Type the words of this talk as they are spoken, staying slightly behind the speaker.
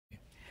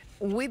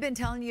We've been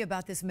telling you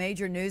about this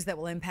major news that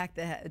will impact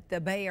the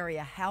Bay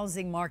Area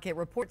housing market.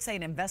 Reports say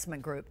an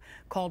investment group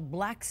called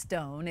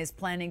Blackstone is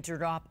planning to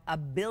drop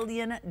 $1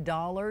 billion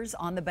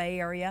on the Bay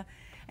Area.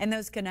 And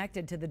those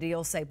connected to the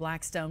deal say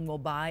Blackstone will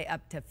buy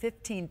up to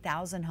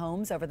 15,000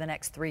 homes over the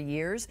next 3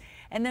 years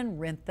and then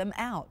rent them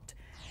out.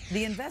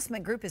 The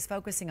investment group is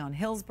focusing on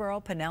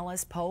Hillsborough,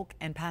 Pinellas, Polk,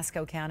 and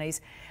Pasco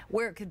counties,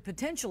 where it could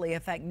potentially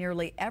affect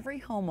nearly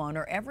every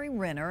homeowner, every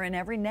renter, and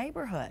every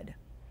neighborhood.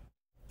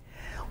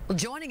 Well,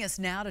 joining us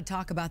now to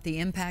talk about the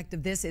impact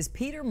of this is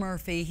Peter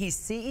Murphy. He's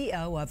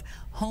CEO of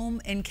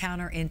Home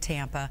Encounter in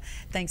Tampa.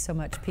 Thanks so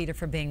much, Peter,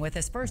 for being with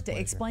us. First, to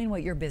explain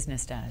what your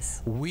business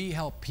does. We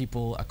help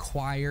people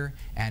acquire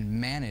and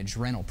manage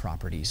rental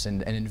properties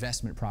and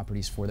investment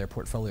properties for their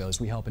portfolios.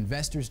 We help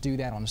investors do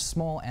that on a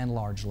small and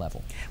large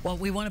level. Well,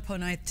 we want to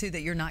point out, too,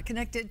 that you're not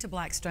connected to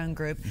Blackstone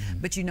Group,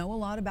 but you know a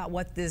lot about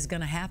what is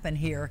going to happen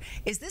here.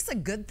 Is this a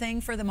good thing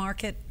for the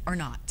market or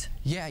not?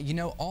 Yeah, you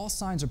know, all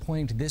signs are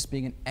pointing to this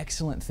being an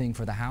excellent thing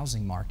for the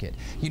housing market.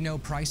 You know,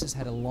 prices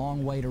had a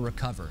long way to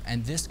recover,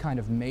 and this kind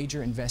of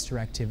major investor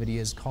activity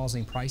is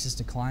causing prices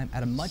to climb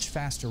at a much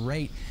faster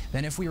rate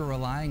than if we were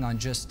relying on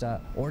just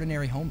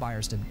ordinary home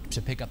buyers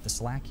to pick up the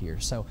slack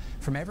here. So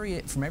from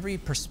every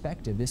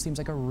perspective, this seems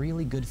like a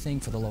really good thing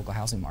for the local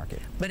housing market.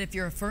 But if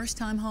you're a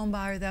first-time home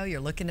buyer, though,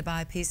 you're looking to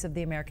buy a piece of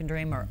the American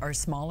dream, or a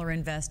smaller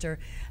investor,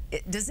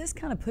 does this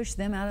kind of push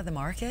them out of the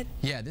market?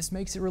 Yeah, this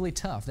makes it really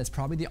tough. That's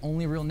probably the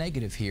only real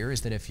negative here,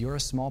 is that if you're a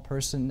small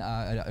person,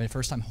 a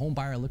first-time home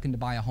buyer looking to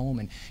buy a home,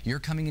 and you're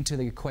coming into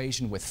the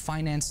equation with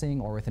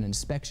financing or with an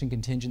inspection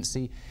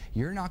contingency,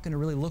 you're not going to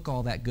really look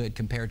all that good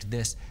compared to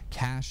this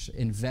cash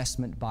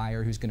investment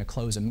buyer who's going to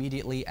close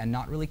immediately and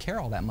not really care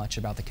all that much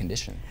about the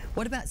condition.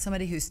 What about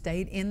somebody who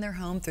stayed in their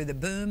home through the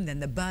boom,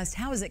 then the bust?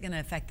 How is it going to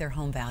affect their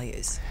home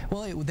values?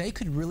 Well, they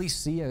could really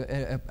see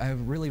a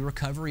really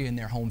recovery in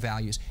their home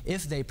values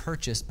if they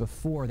purchased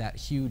before that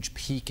huge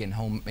peak in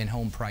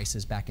home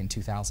prices back in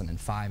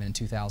 2005 and in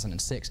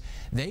 2006.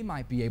 They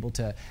might be able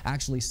to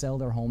actually sell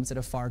their homes at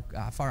a far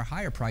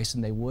higher price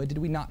than they would did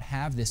we not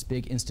have this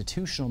big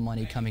institutional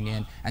money coming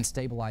in and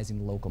stabilizing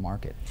the local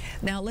market.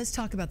 Now let's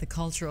talk about the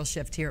cultural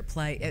shift here at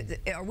play.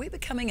 Are we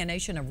becoming a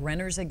nation of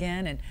renters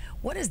again, and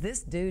what does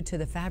this do to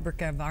the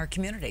fabric of our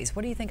communities?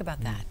 What do you think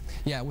about that?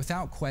 Yeah,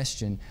 without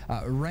question,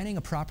 renting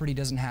a property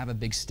doesn't have a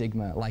big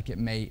stigma like it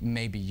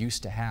may be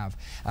used to have,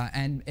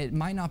 and it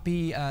might not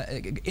be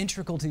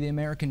integral to the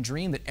American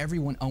dream that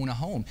everyone own a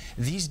home.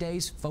 These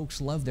days,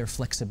 folks love their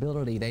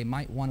flexibility. They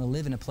might want to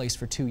live in a place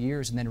for 2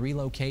 years and then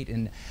relocate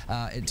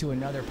to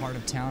another part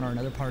of town or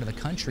another part of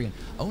the country, and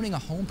owning a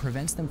home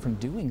prevents them from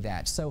doing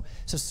that. So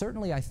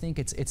certainly I think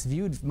it's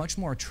viewed much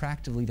more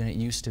attractively than it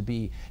used to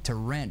be to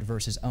rent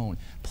versus own.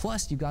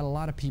 Plus, you've got a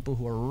lot of people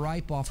who are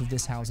ripe off of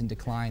this housing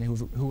decline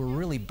who are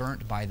really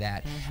burnt by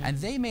that, and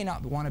they may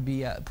not want to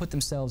be put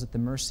themselves at the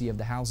mercy of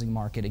the housing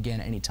market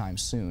again anytime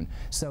soon.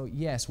 So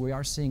yes, we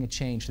are seeing a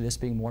change to this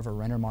being more of a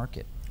renter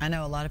market. I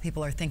know a lot of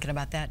people are thinking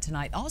about that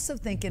tonight. Also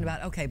thinking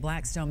about, okay,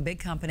 Blackstone, big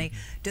company.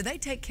 Do they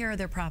take care of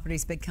their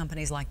properties, big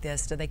companies like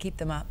this? Do they keep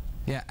them up?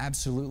 Yeah,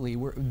 absolutely.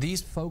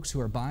 These folks who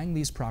are buying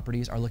these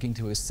properties are looking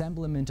to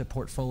assemble them into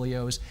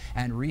portfolios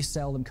and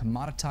resell them,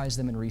 commoditize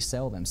them, and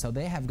resell them. So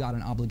they have got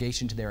an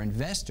obligation to their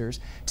investors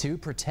to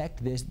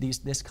protect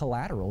this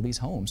collateral, these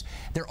homes.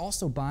 They're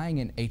also buying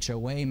in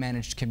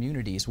HOA-managed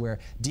communities where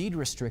deed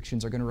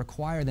restrictions are going to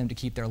require them to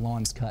keep their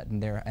lawns cut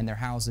and their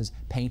houses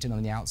painted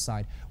on the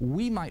outside.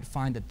 We might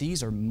find that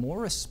these are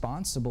more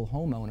responsible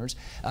homeowners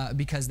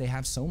because they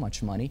have so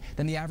much money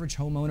than the average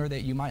homeowner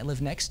that you might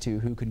live next to,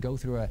 who could go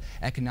through an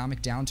economic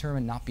downturn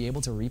and not be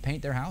able to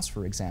repaint their house,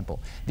 for example.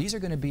 These are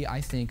going to be,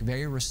 I think,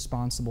 very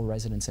responsible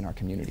residents in our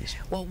communities.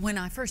 Well, when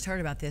I first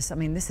heard about this, I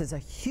mean, this is a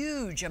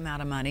huge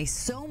amount of money,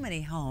 so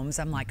many homes.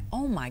 I'm like,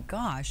 oh my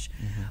gosh.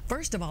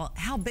 First of all,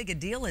 how big a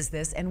deal is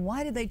this, and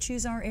why did they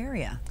choose our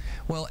area?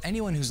 Well,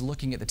 anyone who's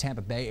looking at the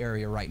Tampa Bay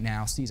area right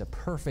now sees a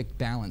perfect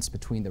balance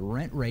between the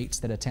rent rates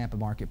that a Tampa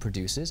market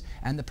produces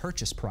and the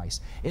purchase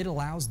price. It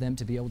allows them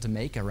to be able to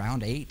make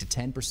around 8 to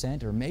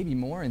 10% or maybe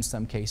more in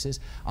some cases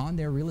on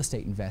their real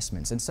estate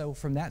investments. And so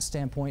from that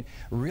standpoint,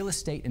 real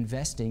estate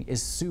investing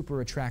is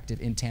super attractive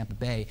in Tampa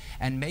Bay,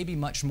 and maybe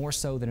much more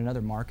so than in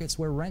other markets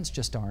where rents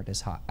just aren't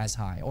as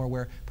high or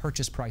where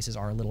purchase prices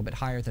are a little bit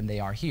higher than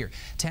they are here.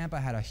 Tampa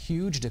had a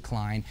huge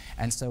decline,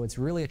 and so it's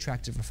really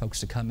attractive for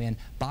folks to come in,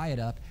 buy it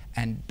up,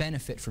 and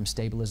benefit from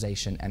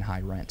stabilization and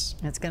high rents.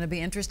 It's going to be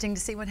interesting to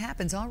see what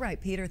happens. All right,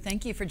 Peter,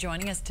 thank you for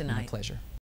joining us tonight. My pleasure.